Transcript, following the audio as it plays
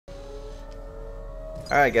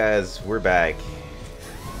Alright guys, we're back.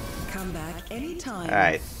 Come back anytime.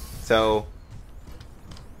 Alright, so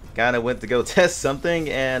kinda went to go test something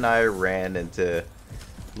and I ran into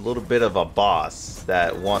a little bit of a boss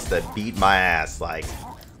that wants to beat my ass, like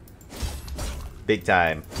big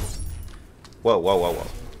time. Whoa, whoa, whoa, whoa.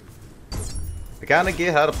 I kinda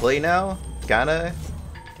get how to play now. Kinda.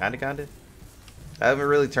 I haven't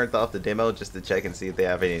really turned off the demo just to check and see if they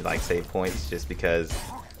have any like save points, just because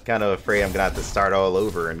kind of afraid I'm gonna have to start all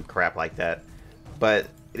over and crap like that. But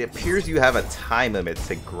it appears you have a time limit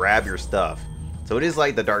to grab your stuff, so it is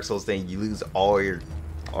like the Dark Souls thing. You lose all your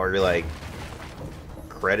like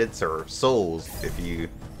credits or souls, if you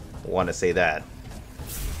want to say that.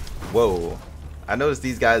 Whoa, I noticed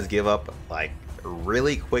these guys give up like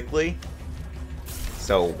really quickly.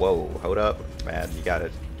 So whoa, hold up, man, you gotta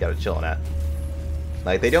chill on that.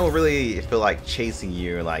 Like, they don't really feel like chasing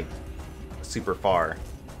you like super far,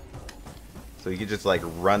 so you can just like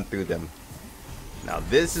run through them. Now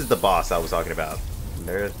this is the boss I was talking about.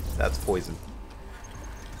 There, that's poison.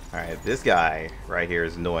 Alright, this guy right here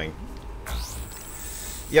is annoying.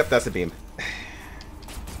 Yep, that's a beam.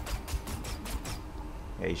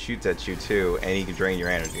 Yeah, he shoots at you too, and he can drain your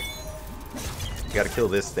energy. You gotta kill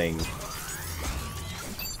this thing.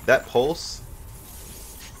 That pulse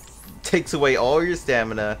takes away all your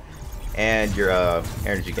stamina and your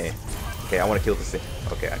energy gain. Okay, I want to kill this thing.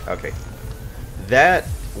 Okay. That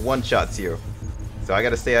one-shots you. So I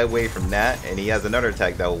gotta stay away from that, and he has another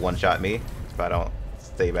attack that will one-shot me if I don't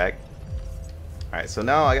stay back. Alright, so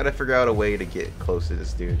now I gotta figure out a way to get close to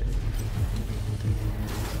this dude.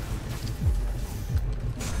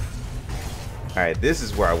 Alright, this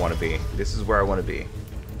is where I want to be. This is where I want to be.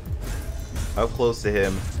 Up close to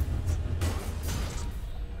him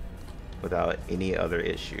without any other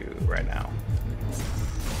issue right now.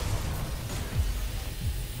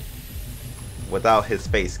 Without his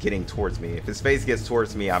face getting towards me. If his face gets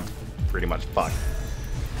towards me, I'm pretty much fucked.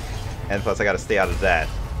 And plus I gotta stay out of that.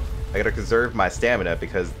 I gotta conserve my stamina,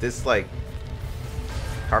 because this like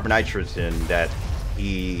carbon nitrogen that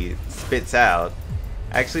he spits out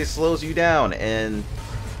actually slows you down and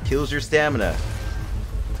kills your stamina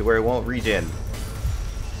to where it won't regen.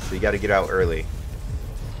 So you gotta get out early.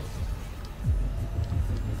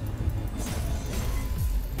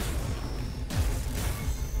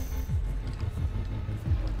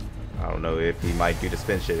 I don't know if he might do the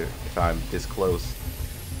spin shit if I'm this close,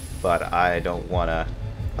 but I don't want to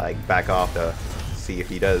like back off to see if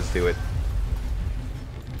he does do it.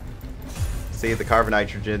 See, the carbon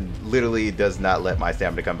nitrogen literally does not let my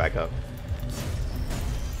stamina come back up.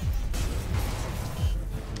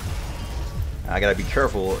 I gotta be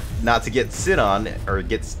careful not to get sit on or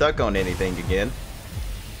get stuck on anything again.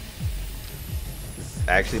 This is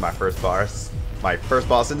actually my first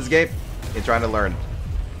boss in this game, and trying to learn.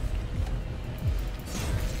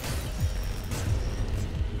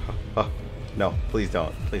 Oh, no, please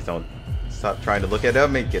don't. Please don't. Stop trying to look at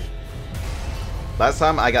him. Make it. Last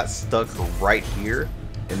time I got stuck right here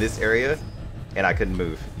in this area and I couldn't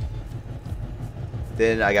move.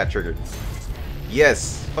 Then I got triggered.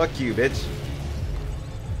 Yes, fuck you, bitch.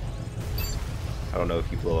 I don't know if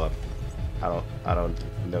you blow up. I don't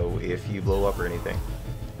know if you blow up or anything.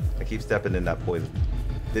 I keep stepping in that poison.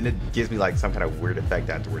 Then it gives me like some kind of weird effect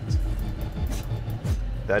afterwards.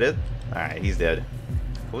 That it? Alright, he's dead.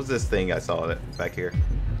 What was this thing I saw back here?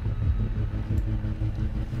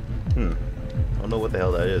 I don't know what the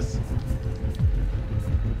hell that is.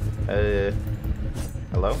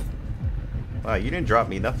 Hello? Wow, you didn't drop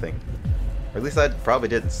me nothing. Or at least I probably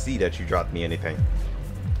didn't see that you dropped me anything.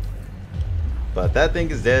 But that thing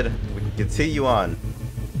is dead. We can continue on.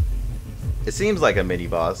 It seems like a mini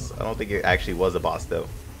boss. I don't think it actually was a boss though.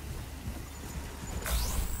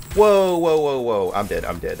 Whoa, whoa, whoa, whoa. I'm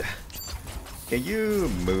dead. Can you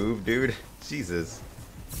move, dude? Jesus.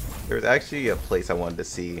 There's actually a place I wanted to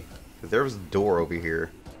see. There was a door over here.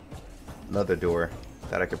 Another door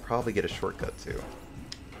that I could probably get a shortcut to.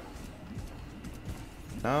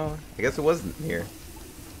 No, I guess it wasn't here.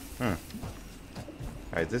 Alright,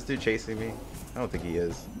 is this dude chasing me? I don't think he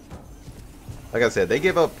is. Like I said, they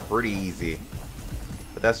give up pretty easy.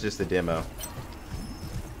 But that's just a demo.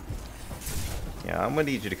 Yeah, I'm gonna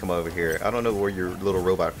need you to come over here. I don't know where your little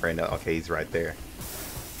robot friend is. Okay, he's right there.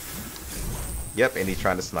 Yep, and he's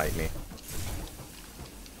trying to snipe me.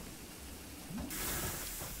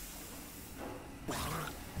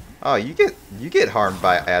 Oh, you get harmed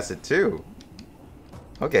by acid too.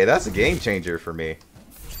 Okay, that's a game changer for me.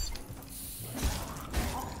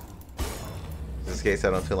 In this case, I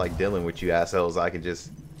don't feel like dealing with you assholes. I can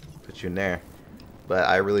just put you in there. But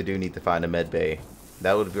I really do need to find a med bay.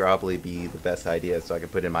 That would probably be the best idea, so I can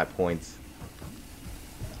put in my points.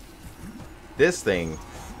 This thing.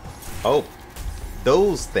 Oh,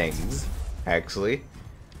 those things, actually.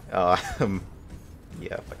 Yeah,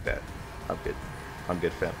 fuck that. I'm good. I'm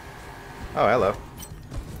good, fam. Oh, hello.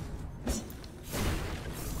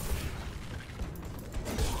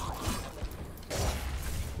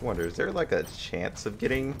 I wonder, is there like a chance of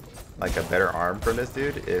getting like a better arm from this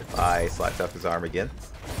dude if I slice off his arm again?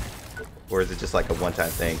 Or is it just like a one-time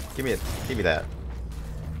thing? Give me that.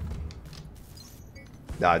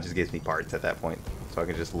 Nah, it just gives me parts at that point, so I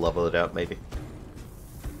can just level it up maybe.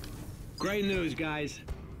 Great news, guys.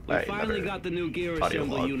 We finally got the new gear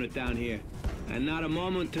assembly unit down here. And not a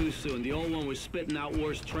moment too soon. The old one was spitting out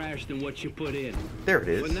worse trash than what you put in. There it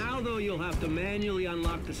is. For now, though, you'll have to manually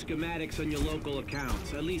unlock the schematics on your local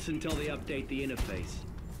accounts, at least until they update the interface.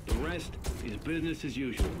 The rest is business as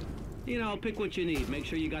usual. You know, pick what you need, make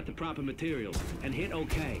sure you got the proper materials, and hit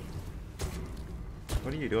OK.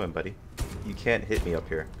 What are you doing, buddy? You can't hit me up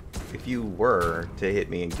here. If you were to hit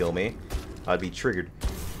me and kill me, I'd be triggered.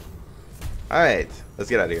 Alright, let's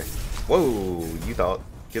get out of here. Whoa, you thought.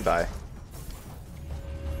 Goodbye.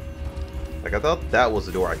 Like, I thought that was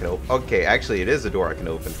a door I can open. Okay, actually, it is a door I can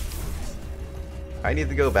open. I need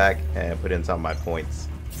to go back and put in some of my points.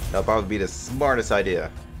 That'll probably be the smartest idea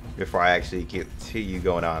before I actually continue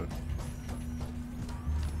going on.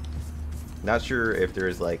 Not sure if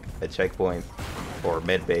there's like a checkpoint or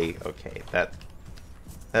med bay. Okay, that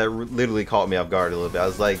literally caught me off guard a little bit. I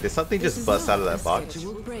was like, did something just bust out of that box?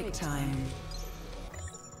 Break time.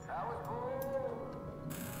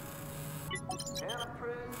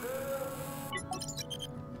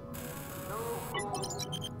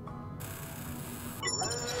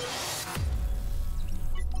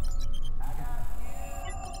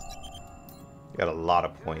 Got a lot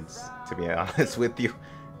of points, to be honest with you.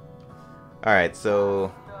 Alright,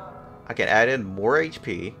 so I can add in more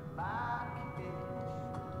HP.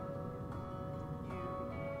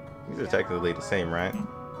 These are technically the same, right?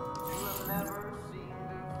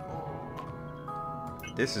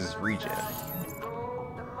 This is regen.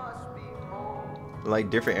 Like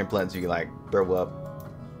different implants you can like throw up.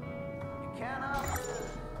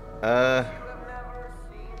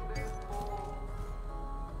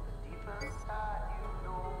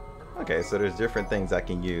 Okay, so there's different things I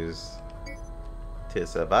can use to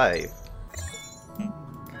survive.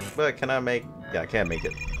 But can I make... Yeah, I can make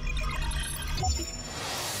it.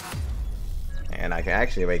 And I can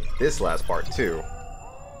actually make this last part too.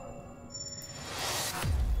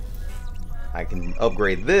 I can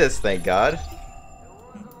upgrade this, thank God.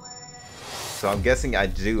 So I'm guessing I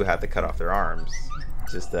do have to cut off their arms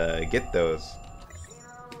just to get those.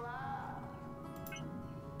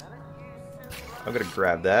 I'm gonna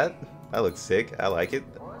grab that. That looks sick. I like it.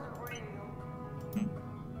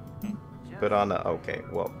 Put on the... Okay,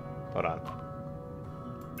 well, hold on.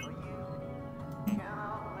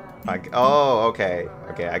 Oh, okay.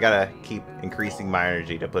 Okay, I gotta keep increasing my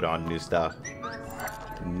energy to put on new stuff.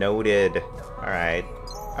 Noted. Alright.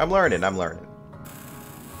 I'm learning, I'm learning.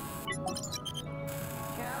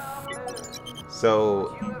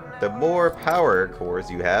 So, the more power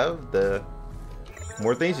cores you have, the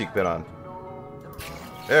more things you can put on.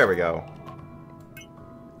 There we go.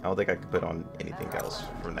 I don't think I can put on anything else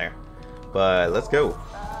from there. But let's go.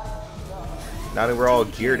 Now that we're all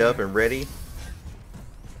geared up and ready.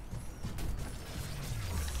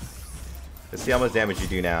 Let's see how much damage you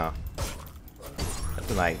do now.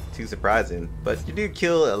 Nothing like too surprising, but you do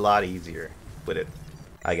kill a lot easier with it,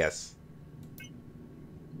 I guess.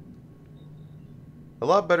 A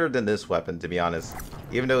lot better than this weapon, to be honest,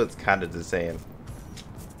 even though it's kind of the same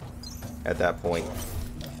at that point.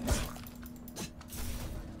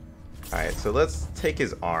 Alright, so let's take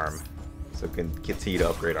his arm so we can continue to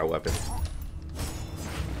upgrade our weapon.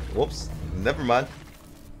 Whoops, never mind.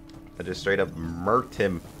 I just straight up murked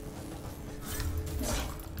him.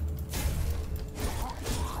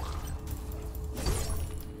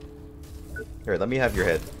 Here, let me have your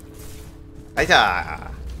head.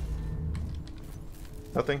 Aita!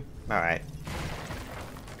 Nothing? Alright.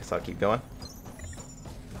 Guess I'll keep going.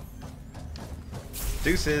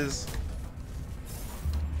 Deuces!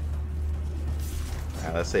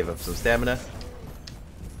 Alright, let's save up some stamina.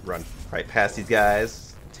 Run right past these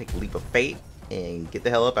guys. Take a leap of faith and get the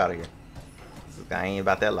hell up out of here. I ain't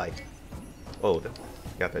about that life. Oh,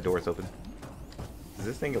 got the doors open. Is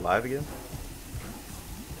this thing alive again?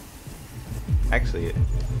 Actually,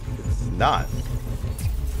 it's not.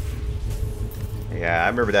 Yeah, I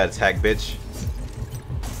remember that attack, bitch.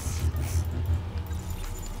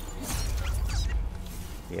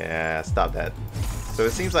 Yeah, stop that. So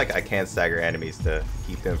it seems like I can't stagger enemies to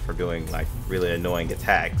keep them from doing like really annoying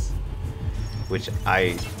attacks, which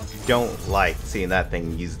I don't like seeing that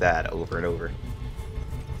thing use that over and over.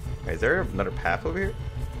 Okay, is there another path over here?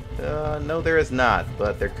 No, there is not,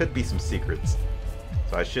 but there could be some secrets,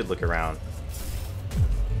 so I should look around.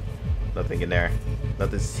 Nothing in there.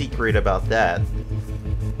 Nothing secret about that.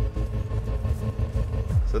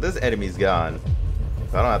 So this enemy's gone.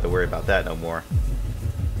 So I don't have to worry about that no more.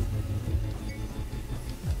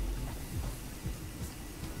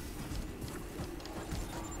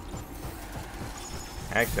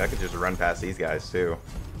 Actually, I could just run past these guys too.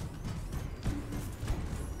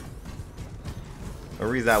 The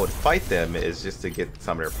reason I would fight them is just to get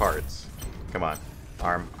some of their parts. Come on.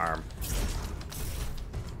 Arm, arm.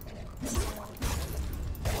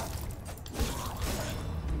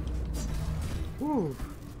 Woo.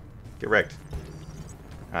 Get wrecked.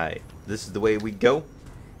 Alright, this is the way we go.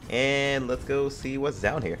 And let's go see what's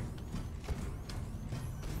down here.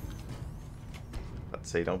 Let's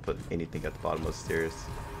say don't put anything at the bottom of the stairs.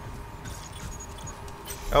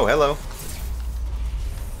 Oh, hello.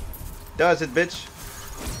 Dodge it, bitch.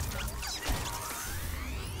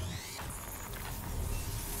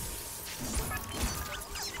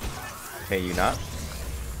 Can you not?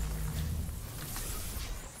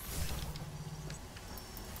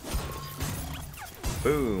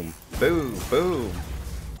 Boom, boom, boom.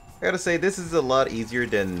 I gotta say, this is a lot easier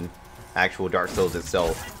than actual Dark Souls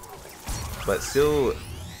itself, but still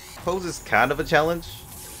poses kind of a challenge.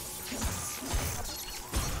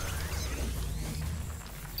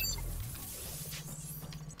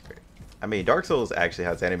 I mean, Dark Souls actually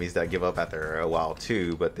has enemies that give up after a while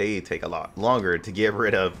too, but they take a lot longer to get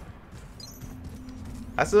rid of.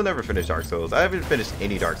 I still never finished Dark Souls. I haven't finished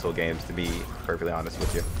any Dark Souls games, to be perfectly honest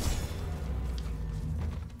with you.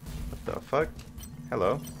 What the fuck?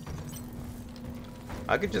 Hello.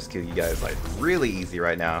 I could just kill you guys like really easy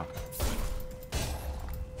right now,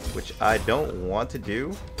 which I don't want to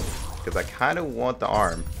do because I kind of want the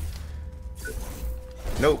arm.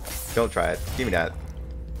 Nope, don't try it. Give me that.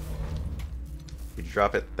 Did you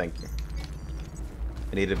drop it? Thank you.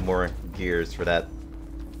 I needed more gears for that.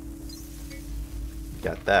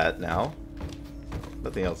 Got that now.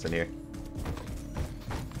 Nothing else in here.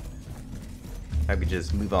 I could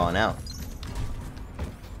just move on out.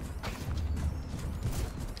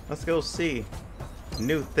 Let's go see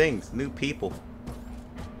new things, new people,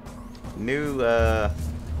 new well,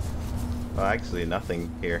 actually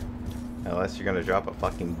nothing here, unless you're gonna drop a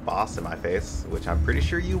fucking boss in my face, which I'm pretty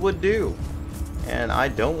sure you would do, and I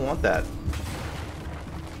don't want that.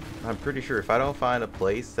 I'm pretty sure if I don't find a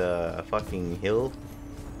place to fucking heal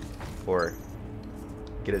or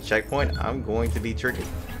get a checkpoint, I'm going to be triggered.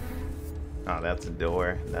 Oh, that's a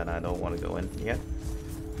door that I don't want to go in yet.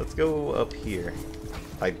 Let's go up here.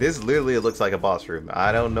 Like, this literally looks like a boss room.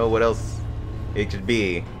 I don't know what else it could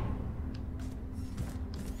be.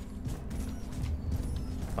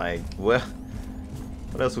 Like, what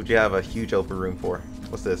else would you have a huge open room for?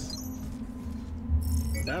 What's this?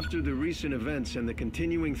 After the recent events and the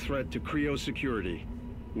continuing threat to Creo security,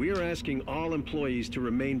 we are asking all employees to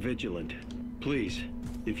remain vigilant. Please,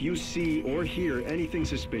 if you see or hear anything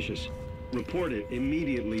suspicious, report it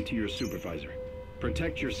immediately to your supervisor.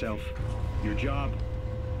 Protect yourself, your job,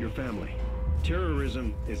 your family.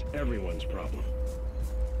 Terrorism is everyone's problem.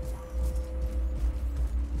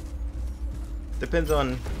 Depends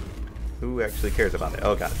on who actually cares about it.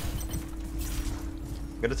 Oh god.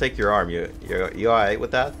 I'm gonna take your arm. You alright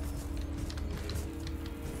with that?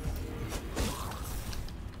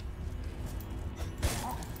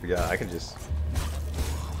 Yeah, I can just...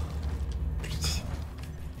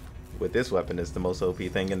 With this weapon, it's the most OP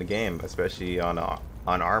thing in the game, especially on an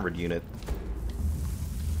armored unit.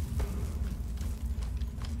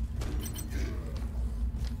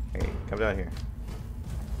 Hey, come down here.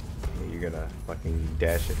 You're gonna fucking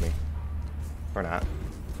dash at me. Or not.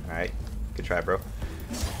 Alright. Good try, bro.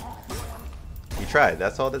 You tried.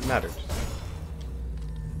 That's all that matters.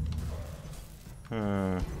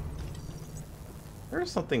 There's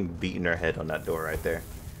something beating our head on that door right there.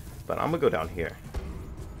 But I'm gonna go down here.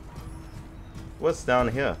 What's down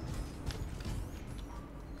here?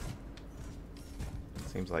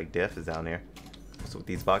 Seems like death is down here. What's with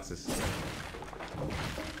these boxes?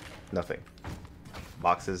 Nothing.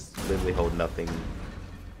 Boxes literally hold nothing.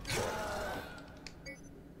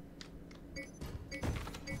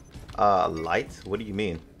 Light? What do you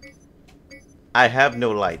mean? I have no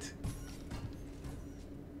light.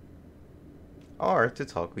 Or to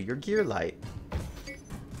talk with your gear light.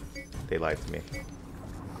 They lied to me.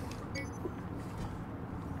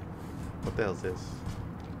 What the hell is this?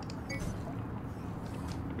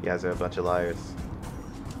 You guys are a bunch of liars.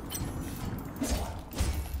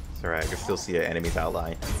 It's alright, I can still see an enemy's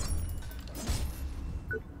outline.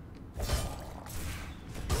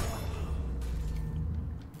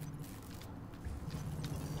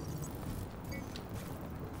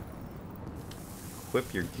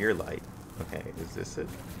 Equip your gear light. Okay, is this it?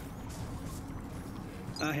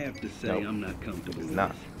 I have to say, Nope. I'm not comfortable with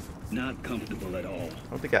not. this. Not comfortable at all. I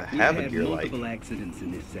don't think I have a gear We have light. multiple accidents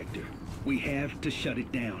in this sector. We have to shut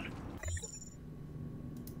it down.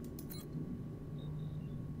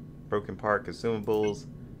 Broken part, consumables,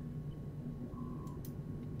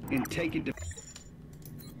 And take it to...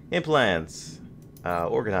 implants,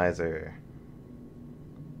 organizer.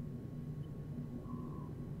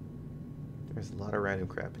 There's a lot of random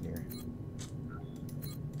crap in here.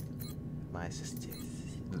 My sisters.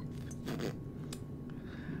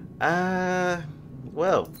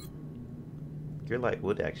 Well, gear light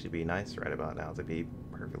would actually be nice right about now, to be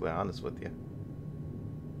perfectly honest with you.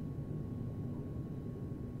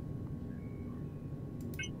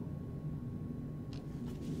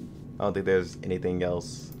 I don't think there's anything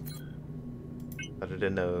else other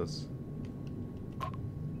than those.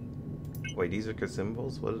 Wait, these are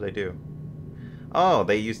consumables? What did they do? Oh,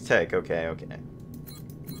 they use tech. Okay, okay.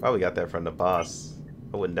 Probably got that from the boss.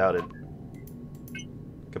 I wouldn't doubt it.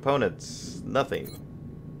 Components, nothing.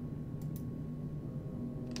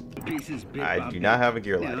 Pieces bit I by do bit. not have a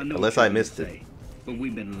gear light, Now, I know unless what I you're missed gonna it. say, but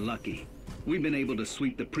we've been lucky. We've been able to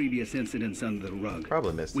sweep the previous incidents under the rug.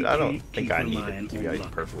 Probably missed We it. I don't can't think keep I need relying it, to be on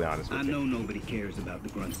luck. perfectly honest I with know you. nobody cares about the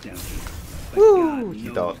grunts down here. But Woo! God You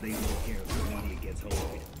knows thought- they will care if the media gets hold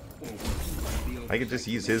of it. Or worse, the I could just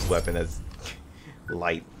use his weapon as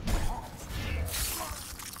light.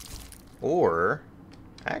 Or,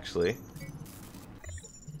 actually,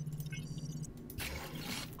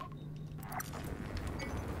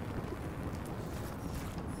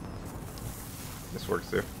 this works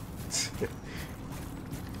too.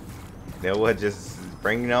 You know what? Just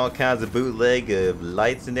bringing all kinds of bootleg of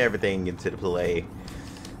lights and everything into the play.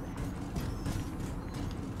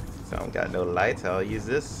 So I don't got no lights. I'll use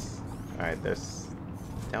this. Alright, there's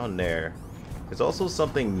down there. There's also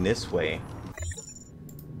something this way,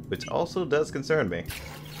 which also does concern me.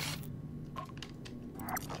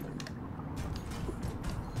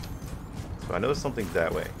 So I know something's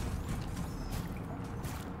that way.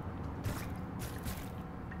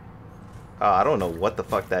 I don't know what the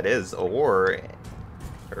fuck that is, or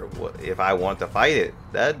what, if I want to fight it.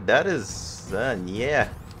 That is, yeah.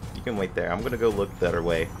 You can wait there. I'm gonna go look the other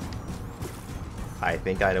way. I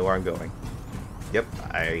think I know where I'm going. Yep,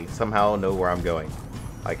 I somehow know where I'm going.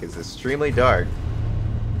 Like, it's extremely dark.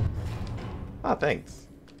 Ah, thanks.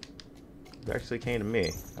 It actually came to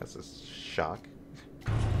me. That's a shock.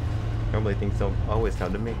 Normally things don't always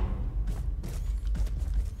come to me.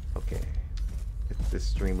 Okay. It's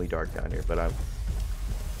extremely dark down here, but I'm...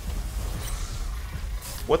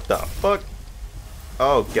 What the fuck?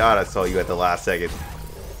 Oh god, I saw you at the last second.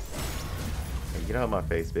 Hey, get out of my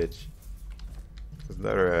face, bitch. There's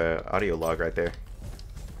another audio log right there.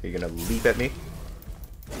 Are you gonna leap at me?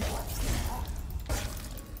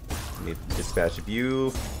 Need to dispatch of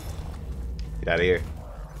you. Get out of here.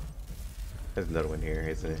 There's another one here,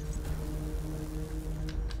 isn't it?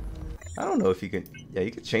 I don't know if you can... Yeah,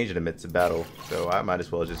 you can change it amidst the battle, so I might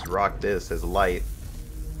as well just rock this as light.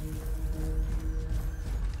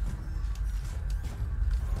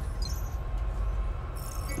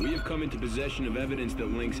 We have come into possession of evidence that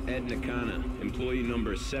links Ed Nakana, employee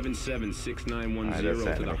number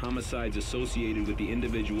 776910, to the homicides associated with the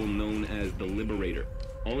individual known as the Liberator.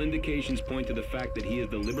 All indications point to the fact that he has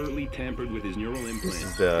deliberately tampered with his neural implants. This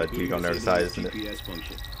is the dude on the other side, isn't it? GPS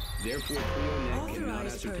function. Therefore, CleoNet cannot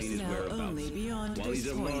Authorized ascertain his personnel whereabouts. only beyond While he's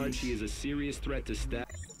this at large, point. he is a serious threat to staff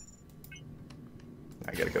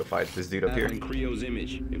I gotta go fight this dude up here. and Creo's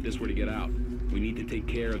image. If this were to get out, we need to take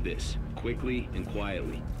care of this quickly and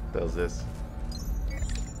quietly. Does this?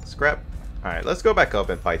 Scrap. Alright, let's go back up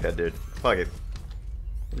and fight that dude. Fuck it.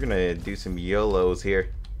 We're gonna do some YOLOs here.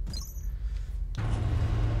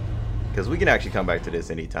 Because we can actually come back to this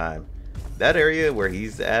anytime. That area where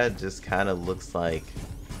he's at just kind of looks like...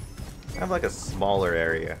 kind of like a smaller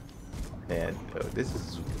area. And this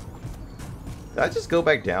is... Did I just go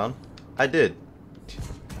back down? I did.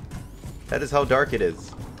 That is how dark it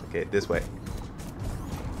is. Okay, this way.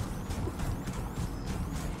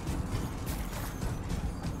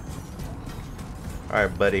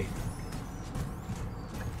 Alright, buddy.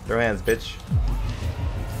 Throw hands, bitch.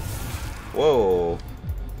 Whoa.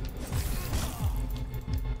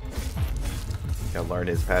 Gotta learn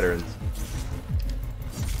his patterns.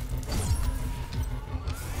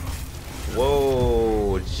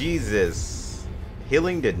 Whoa, Jesus.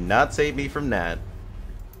 Healing did not save me from that.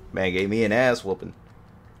 Man gave me an ass whooping.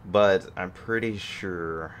 But I'm pretty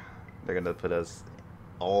sure they're gonna put us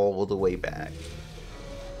all the way back.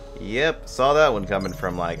 Yep, saw that one coming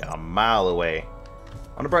from like a mile away.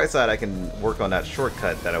 On the bright side, I can work on that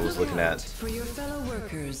shortcut that I was looking at. For your fellow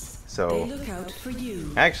workers. So, They look out for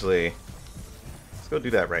you. actually, let's go do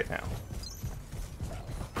that right now.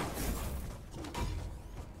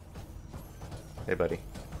 Hey, buddy.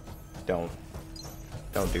 Don't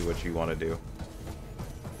do what you want to do.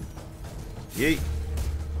 Yeet.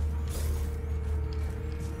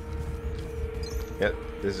 Yep,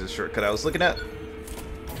 this is a shortcut I was looking at.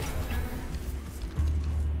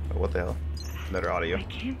 Oh, what the hell? Better audio. I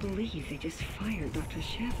can't believe they just fired Dr.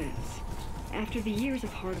 Chavez. After the years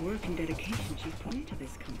of hard work and dedication she's put into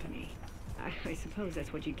this company. I suppose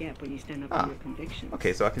that's what you get when you stand up for your convictions.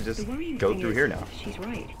 Okay, so I can just The worrying go thing through is, here now. She's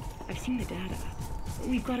right. I've seen the data.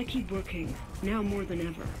 We've got to keep working, now more than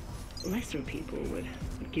ever. Lesser people would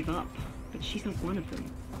give up, but she's not one of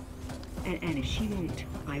them. And if she won't,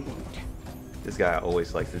 I won't. This guy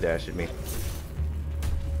always likes to dash at me.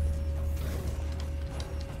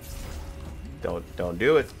 Don't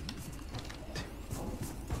do it.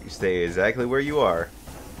 You stay exactly where you are.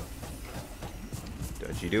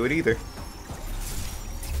 Don't you do it either.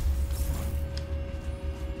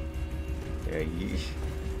 Yeah,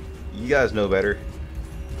 you guys know better.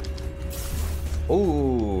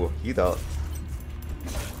 Ooh, you thought.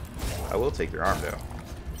 I will take your arm though.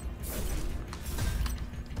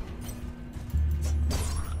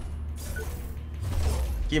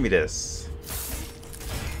 Give me this.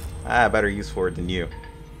 I have better use for it than you.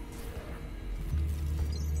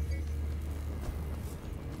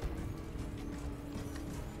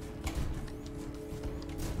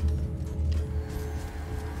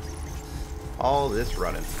 All this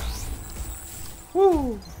running.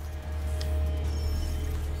 Woo!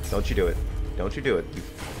 Don't you do it. Don't you do it, you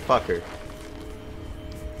fucker.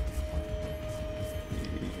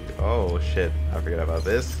 Oh shit, I forgot about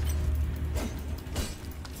this.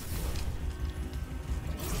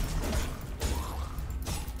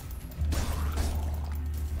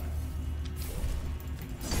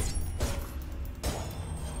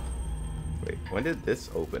 Wait, when did this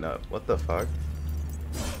open up? What the fuck?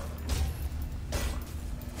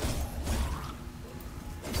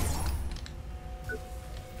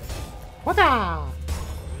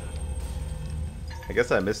 I guess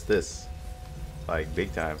I missed this, like,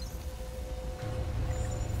 big time.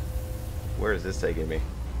 Where is this taking me?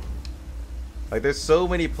 Like, there's so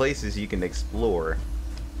many places you can explore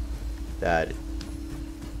that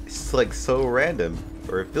it's like so random,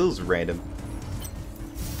 or it feels random.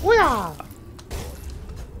 Wow.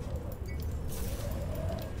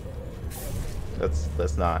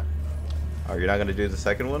 That's not. Oh, you're not gonna do the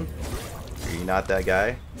second one? Are you not that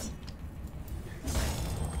guy?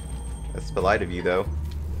 That's polite of you, though.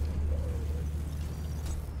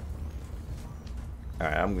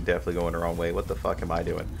 Alright, I'm definitely going the wrong way. What the fuck am I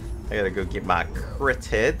doing? I gotta go get my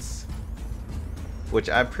credits. Which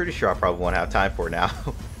I'm pretty sure I probably won't have time for now.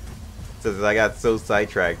 Since I got so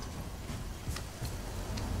sidetracked.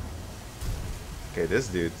 Okay, this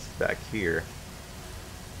dude's back here.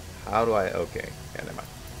 How do I... Okay, yeah, never mind.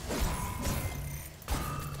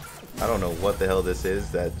 I don't know what the hell this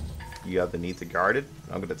is that you have the need to guard it.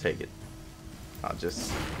 I'm gonna take it. I'll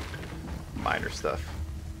just minor stuff.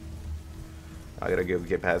 I gotta go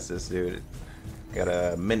get past this dude. I got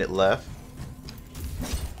a minute left.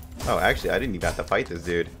 Oh, actually, I didn't even have to fight this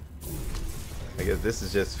dude. I guess this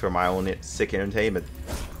is just for my own sick entertainment.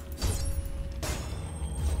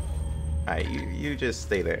 Alright, you just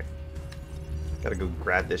stay there. Gotta go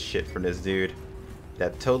grab this shit from this dude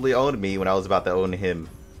that totally owned me when I was about to own him.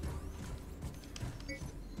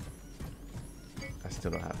 I still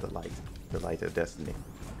don't have the light of destiny.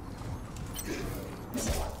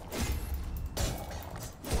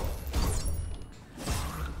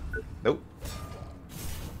 Nope.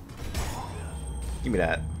 Give me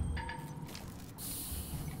that.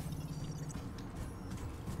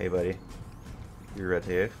 Hey, buddy. You're right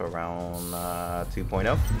here for round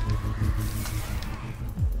 2.0.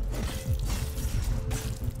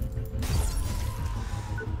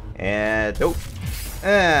 And nope.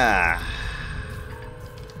 Ah.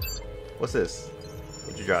 What's this?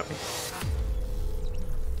 What'd you drop me?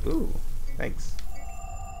 Ooh, thanks.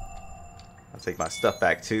 I'll take my stuff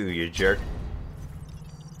back too, you jerk.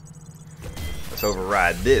 Let's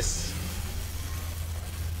override this.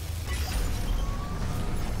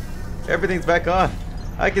 Everything's back on.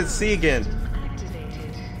 I can see again.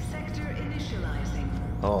 Activated. Sector initializing.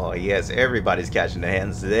 Oh yes, everybody's catching the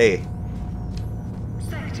hands today.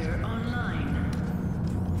 Sector online.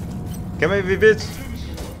 Come here, bitch.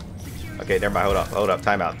 Attention. Okay, never mind. Hold up.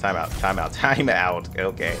 Time out.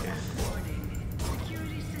 Okay.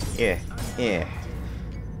 Yeah.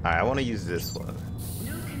 Alright, I want to use this one.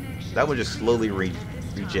 That one just slowly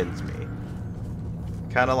regens me.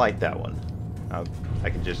 Kind of like that one. I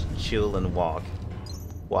can just chill and walk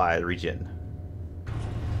while I regen.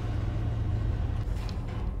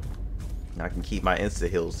 Now I can keep my insta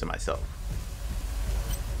heals to myself.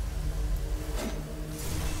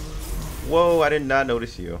 Whoa, I did not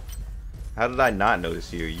notice you. How did I not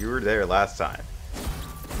notice you? You were there last time.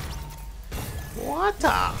 What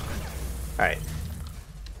the? Alright.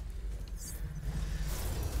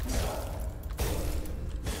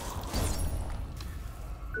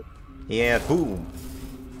 Yeah, boom.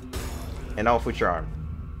 And off with your arm.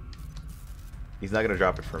 He's not gonna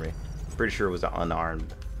drop it for me. Pretty sure it was an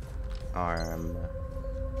unarmed arm.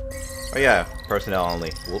 Oh yeah, personnel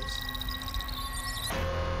only. Whoops.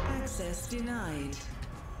 Access denied.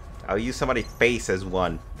 I'll use somebody's face as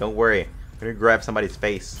one. Don't worry. I'm gonna grab somebody's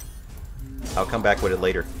face. I'll come back with it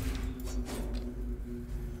later.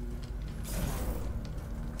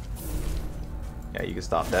 Yeah, you can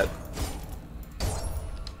stop that.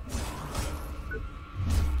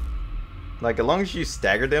 Like, as long as you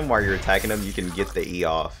stagger them while you're attacking them, you can get the E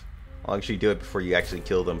off. As long as you do it before you actually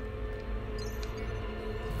kill them.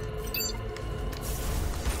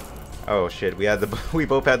 Oh shit, we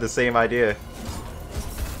both had the same idea.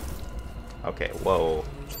 Okay, whoa.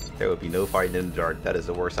 There would be no fighting in the dark. That is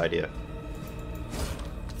the worst idea.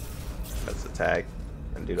 Let's attack.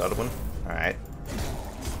 And do the other one. Alright.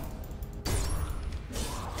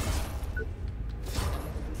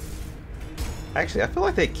 Actually, I feel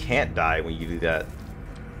like they can't die when you do that.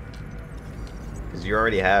 Because you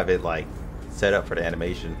already have it, like, set up for the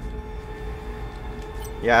animation.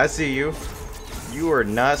 Yeah, I see you. You are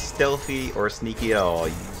not stealthy or sneaky at all,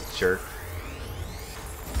 you jerk.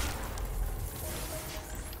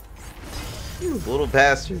 You little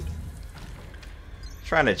bastard.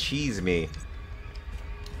 Trying to cheese me.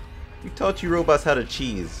 You taught you robots how to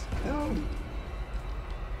cheese. No.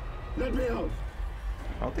 Let me out.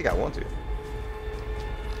 I don't think I want to. Are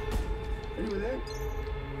you there?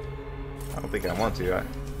 I don't think I want to.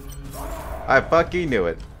 I fucking knew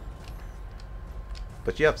it.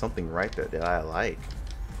 But you have something right there that I like.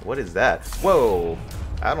 What is that? Whoa!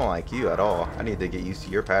 I don't like you at all. I need to get used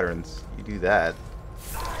to your patterns. You do that.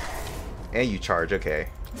 And you charge, okay.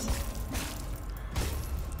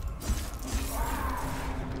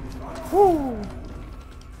 Woo!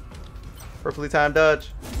 Perfectly timed dodge.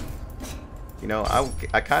 You know,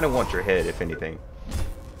 I kind of want your head, if anything.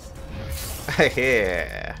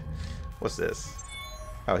 Yeah. What's this?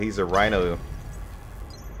 Oh, he's a rhino.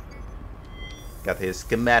 Got his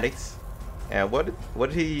schematics. And what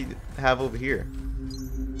did he have over here?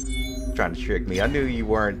 Trying to trick me. I knew you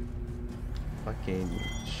weren't fucking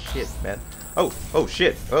shit, man. Oh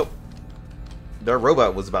shit. Oh. Their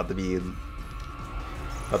robot was about to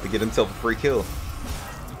get himself a free kill.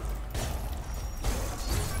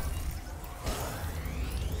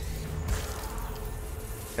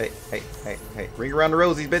 Hey. Ring around the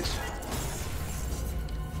rosies, bitch.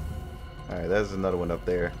 Alright, there's another one up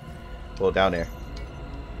there. Well, down there.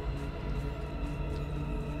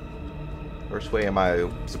 Which way am I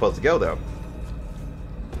supposed to go, though?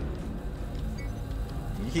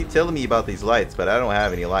 You keep telling me about these lights, but I don't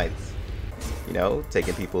have any lights. You know,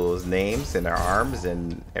 taking people's names and their arms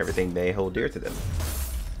and everything they hold dear to them.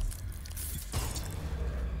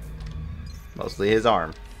 Mostly his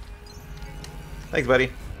arm. Thanks,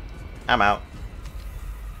 buddy. I'm out.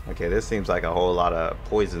 Okay, this seems like a whole lot of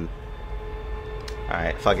poison.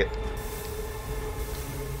 Alright, fuck it.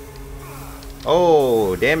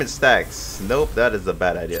 Oh, damage stacks. Nope, that is a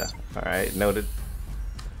bad idea. Alright, noted.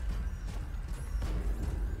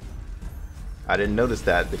 I didn't notice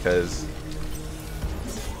that because...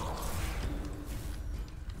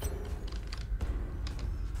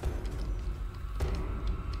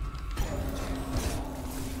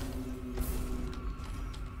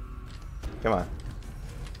 Come on.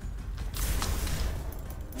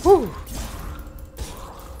 Whew.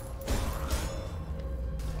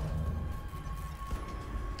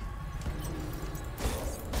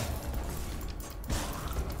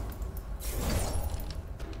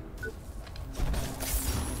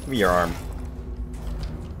 Give me your arm.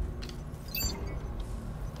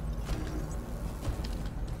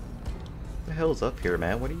 What the hell's up here,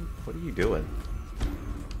 man? What are you doing?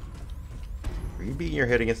 Are you beating your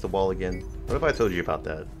head against the wall again? What if I told you about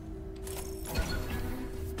that?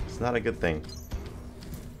 It's not a good thing.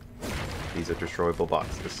 These are destroyable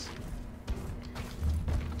boxes.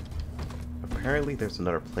 apparently there's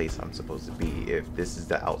another place I'm supposed to be if this is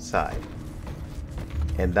the outside.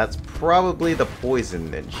 And that's probably the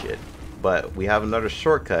poison and shit. But we have another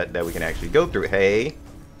shortcut that we can actually go through. Hey!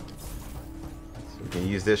 So we can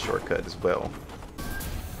use this shortcut as well.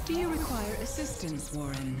 Do you require assistance,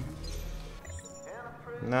 Warren?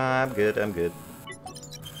 Nah, I'm good, I'm good.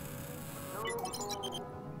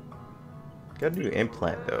 Got a new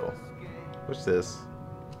implant though. What's this?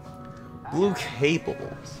 Blue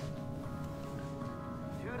cables.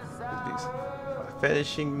 These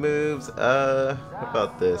finishing moves. What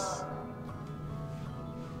about this?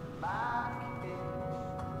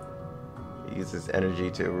 It uses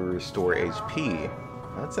energy to restore HP.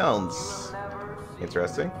 That sounds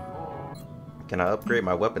interesting. Can I upgrade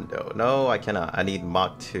my weapon though? No, I cannot. I need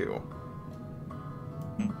Mach 2.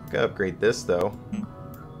 Gotta upgrade this though.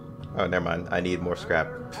 Oh, never mind. I need more scrap.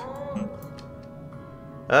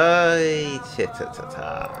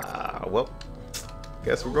 Well,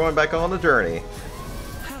 guess we're going back on the journey.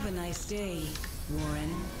 Have a nice day,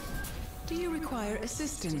 Warren. Do you require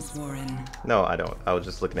assistance, Warren? No, I don't. I was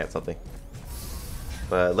just looking at something.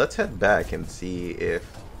 But let's head back and see if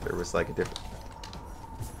there was like a different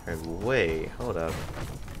way. Hold up.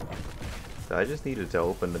 So I just needed to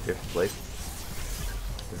open a different place.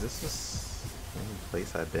 Is this the same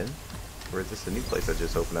place I've been? Or is this a new place I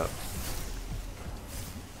just opened up?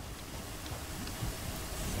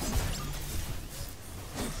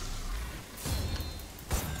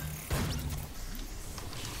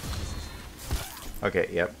 Okay,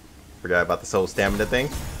 yep. Forgot about the soul stamina thing.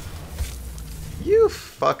 You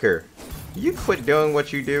fucker. You quit doing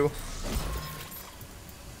what you do.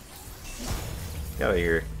 Get out of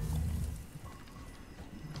here.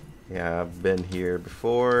 Yeah, I've been here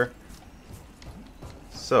before.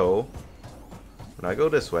 So, when I go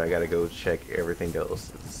this way, I gotta go check everything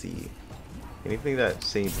else and see anything that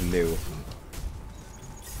seems new.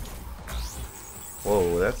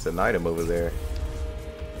 Whoa, that's an item over there.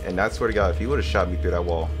 And I swear to God, if he would have shot me through that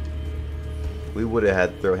wall, we would have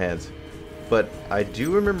had to throw hands. But I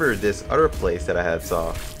do remember this other place that I had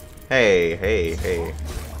saw. Hey, hey, hey.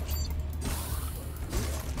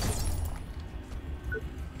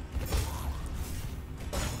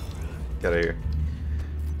 Get out of here.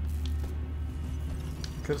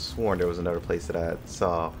 Could have sworn there was another place that I had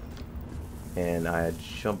saw. And I had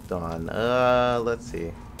jumped on. Let's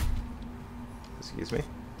see. Excuse me.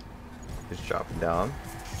 Just dropping down.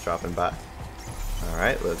 Dropping by.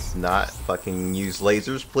 Alright, let's not fucking use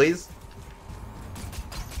lasers, please.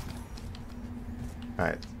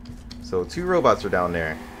 Alright. So 2 robots are down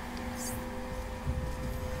there.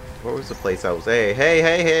 What was the place I was? Hey, hey,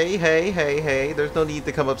 hey, hey, hey, hey, hey. There's no need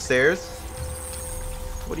to come upstairs.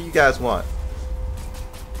 What do you guys want?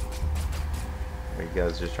 Are you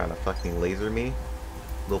guys just trying to fucking laser me?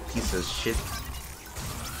 Little piece of shit.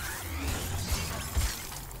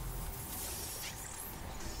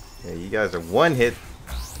 Yeah, you guys are one hit.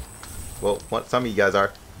 Well, some of you guys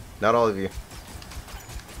are. Not all of you.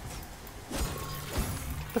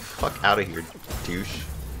 Get the fuck out of here, douche.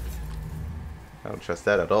 I don't trust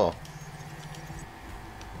that at all.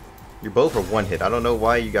 You're both are one hit. I don't know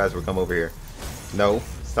why you guys would come over here. No,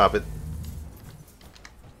 stop it.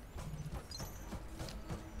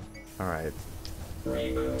 Alright.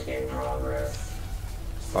 Reboot in progress.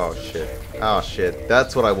 Oh shit. Oh shit.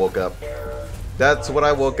 That's what I woke up. That's what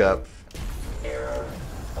I woke up. Error.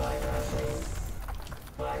 Bypassing.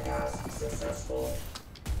 Bypass successful.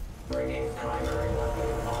 Bringing primary weapon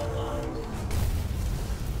online.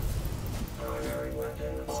 Primary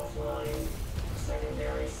weapon offline.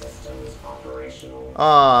 Secondary systems operational.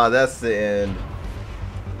 Ah, that's the end.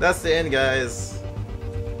 That's the end, guys.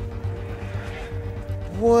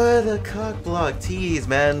 What a cockblock tease,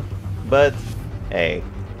 man. But, hey.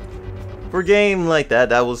 For a game like that,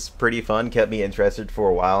 that was pretty fun. Kept me interested for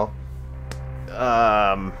a while.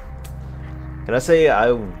 Can I say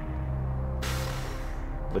I would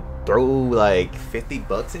throw like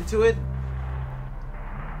 $50 into it?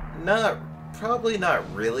 Probably not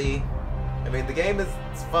really. I mean, the game is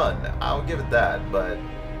fun. I'll give it that, but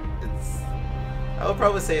I would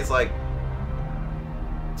probably say it's like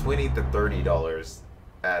 $20 to $30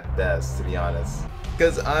 at best, to be honest.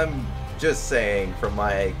 Because I'm just saying, from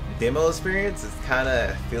my demo experience, it kind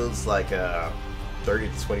of feels like a $30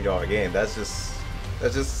 to $20 game. That's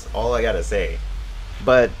just all I gotta say.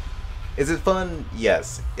 But is it fun?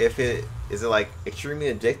 Yes. Is it like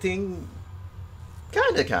extremely addicting?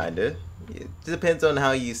 Kinda. It depends on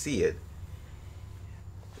how you see it.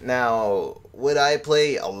 Now, would I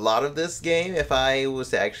play a lot of this game if I was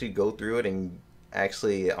to actually go through it and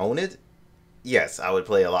actually own it? Yes, I would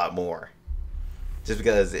play a lot more. just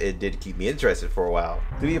because it did keep me interested for a while.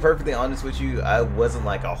 To be perfectly honest with you, I wasn't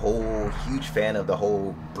like a whole huge fan of the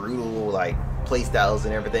whole brutal like playstyles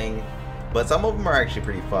and everything, but some of them are actually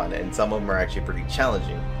pretty fun and some of them are actually pretty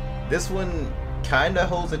challenging. This one kind of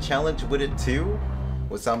holds a challenge with it too,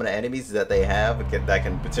 with some of the enemies that they have that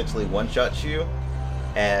can potentially one-shot you,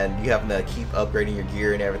 and you having to keep upgrading your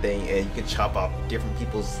gear and everything, and you can chop off different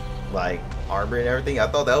people's like armor and everything. I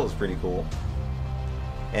thought that was pretty cool.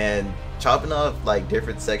 And chopping off like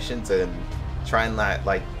different sections and trying not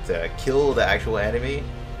like to kill the actual enemy,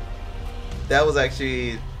 that was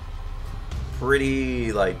actually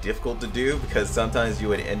pretty like difficult to do, because sometimes you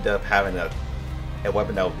would end up having a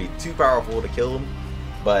weapon that would be too powerful to kill them.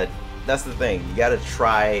 But that's the thing, you gotta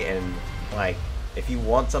try and like, if you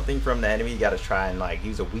want something from the enemy, you gotta try and like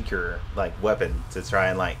use a weaker like weapon to try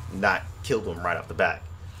and like not kill them right off the bat,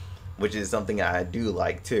 which is something I do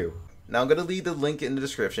like too. Now I'm gonna leave the link in the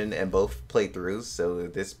description and both playthroughs, so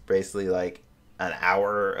this basically like an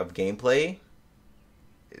hour of gameplay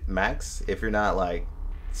max. If you're not like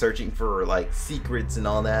searching for like secrets and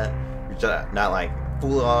all that, you're just not like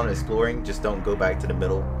full on exploring, just don't go back to the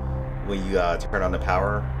middle when you turn on the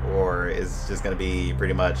power, or it's just gonna be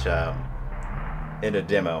pretty much in a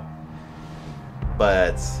demo.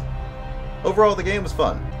 But overall the game was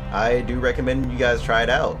fun. I do recommend you guys try it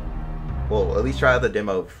out. Well, at least try the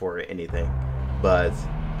demo before anything. But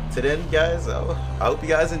to then, guys, I hope you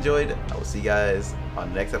guys enjoyed. I will see you guys on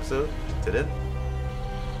the next episode. To then,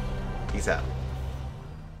 peace out.